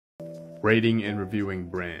Rating and reviewing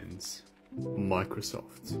brands.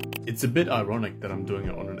 Microsoft. It's a bit ironic that I'm doing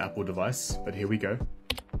it on an Apple device, but here we go.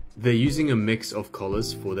 They're using a mix of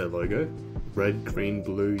colors for their logo. Red, green,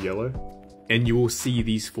 blue, yellow. And you will see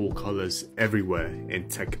these four colors everywhere in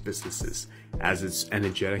tech businesses, as it's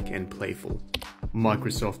energetic and playful.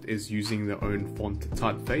 Microsoft is using their own font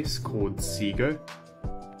typeface called Segoe.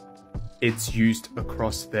 It's used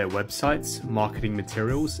across their websites, marketing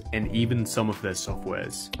materials, and even some of their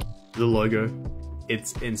softwares. The logo,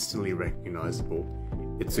 it's instantly recognizable.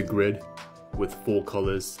 It's a grid with four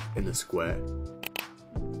colors in a square.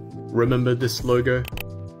 Remember this logo?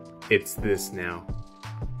 It's this now.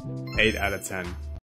 8 out of 10.